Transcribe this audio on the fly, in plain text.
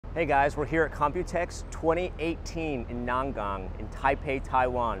Hey guys, we're here at Computex 2018 in Nangang in Taipei,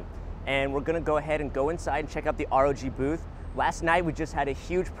 Taiwan. And we're gonna go ahead and go inside and check out the ROG booth. Last night we just had a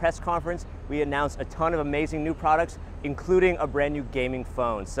huge press conference. We announced a ton of amazing new products, including a brand new gaming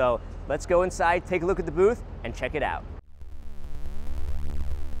phone. So let's go inside, take a look at the booth, and check it out.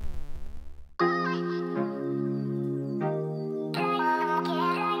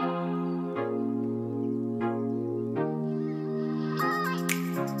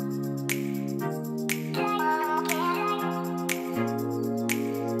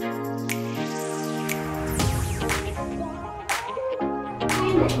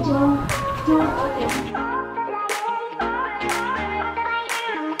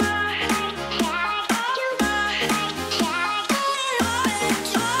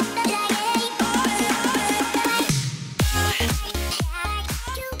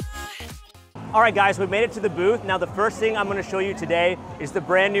 All right guys, we made it to the booth. Now the first thing I'm gonna show you today is the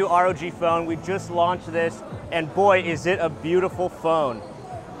brand new ROG phone. We just launched this and boy, is it a beautiful phone.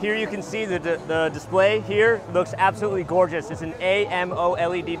 Here you can see the display here looks absolutely gorgeous. It's an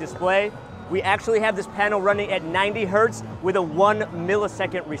AMOLED display. We actually have this panel running at 90 Hertz with a 1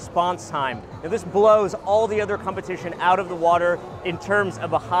 millisecond response time. Now this blows all the other competition out of the water in terms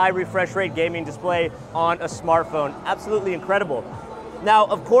of a high refresh rate gaming display on a smartphone. Absolutely incredible. Now,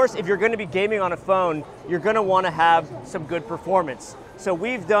 of course, if you're gonna be gaming on a phone, you're gonna wanna have some good performance. So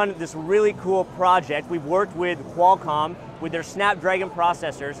we've done this really cool project. We've worked with Qualcomm with their Snapdragon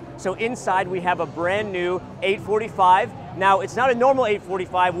processors. So inside we have a brand new 845. Now, it's not a normal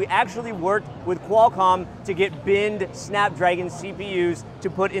 845. We actually worked with Qualcomm to get binned Snapdragon CPUs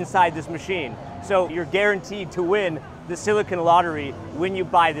to put inside this machine. So you're guaranteed to win the Silicon Lottery when you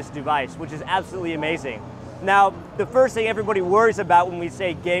buy this device, which is absolutely amazing. Now, the first thing everybody worries about when we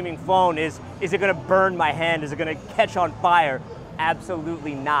say gaming phone is it gonna burn my hand? Is it gonna catch on fire?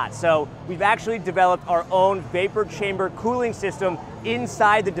 Absolutely not. So we've actually developed our own vapor chamber cooling system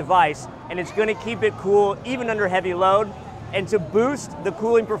inside the device, and it's gonna keep it cool even under heavy load. And to boost the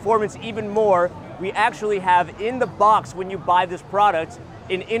cooling performance even more, we actually have in the box when you buy this product,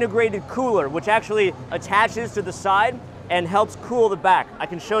 an integrated cooler, which actually attaches to the side and helps cool the back. I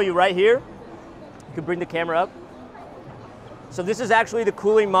can show you right here. You can bring the camera up. So this is actually the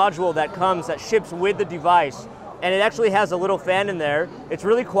cooling module that ships with the device. And it actually has a little fan in there. It's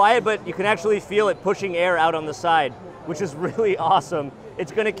really quiet, but you can actually feel it pushing air out on the side, which is really awesome.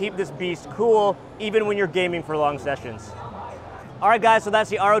 It's gonna keep this beast cool, even when you're gaming for long sessions. All right guys, so that's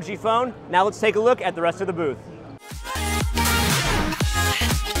the ROG phone. Now let's take a look at the rest of the booth.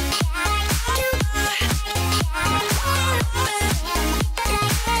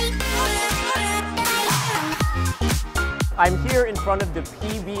 I'm here in front of the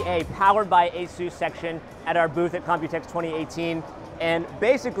PBA, Powered by ASUS section at our booth at Computex 2018. And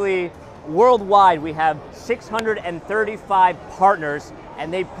basically, worldwide, we have 635 partners,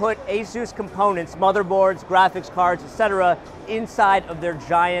 and they put ASUS components, motherboards, graphics cards, etc., inside of their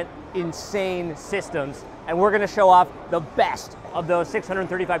giant, insane systems. And we're gonna show off the best of those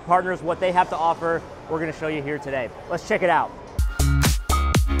 635 partners, what they have to offer. We're gonna show you here today. Let's check it out.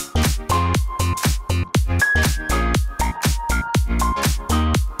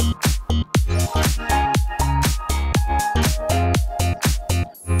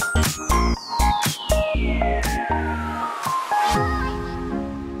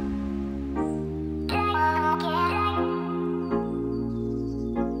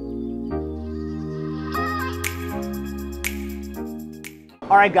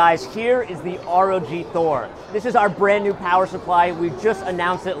 All right guys, here is the ROG Thor. This is our brand new power supply. We just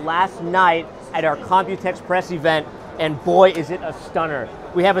announced it last night at our Computex press event, and boy is it a stunner.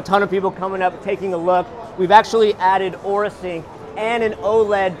 We have a ton of people coming up taking a look. We've actually added AuraSync and an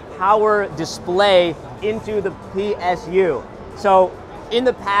OLED power display into the PSU. So in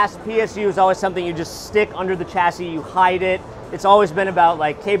the past, PSU is always something you just stick under the chassis, you hide it. It's always been about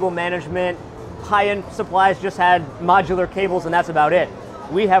like cable management. High-end supplies just had modular cables and that's about it.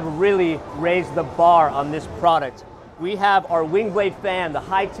 We have really raised the bar on this product. We have our wing blade fan, the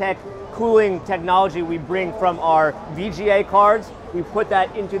high-tech cooling technology we bring from our VGA cards. We put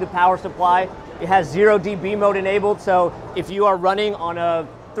that into the power supply. It has 0 dB mode enabled, so if you are running on a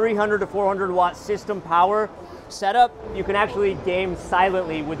 300 to 400 watt system power setup, you can actually game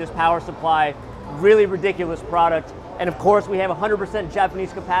silently with this power supply. Really ridiculous product. And of course, we have 100%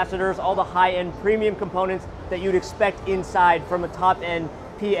 Japanese capacitors, all the high-end premium components that you'd expect inside from a top-end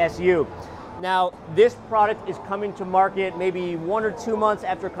PSU. Now, this product is coming to market maybe 1 or 2 months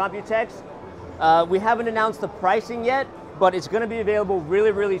after Computex. We haven't announced the pricing yet, but it's gonna be available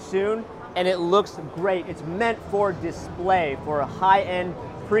really, really soon, and it looks great. It's meant for display, for a high-end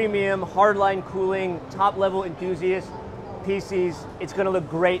premium, hardline cooling, top level enthusiast PCs. It's gonna look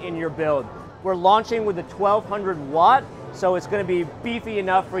great in your build. We're launching with the 1200 watt, so it's gonna be beefy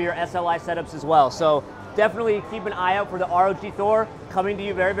enough for your SLI setups as well. So definitely keep an eye out for the ROG Thor coming to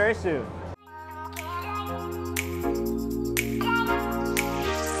you very, very soon.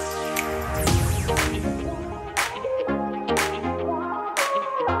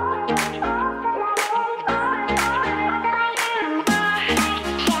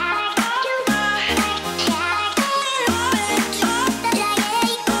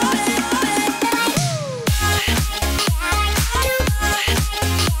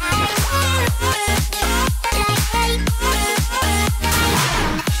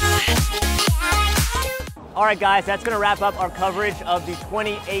 All right, guys, that's gonna wrap up our coverage of the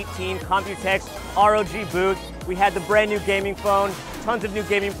 2018 Computex ROG booth. We had the brand new gaming phone, tons of new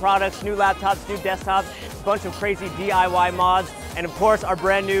gaming products, new laptops, new desktops, a bunch of crazy DIY mods, and of course, our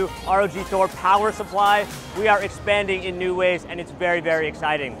brand new ROG Thor power supply. We are expanding in new ways, and it's very, very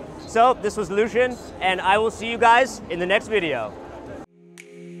exciting. So this was Lucian, and I will see you guys in the next video.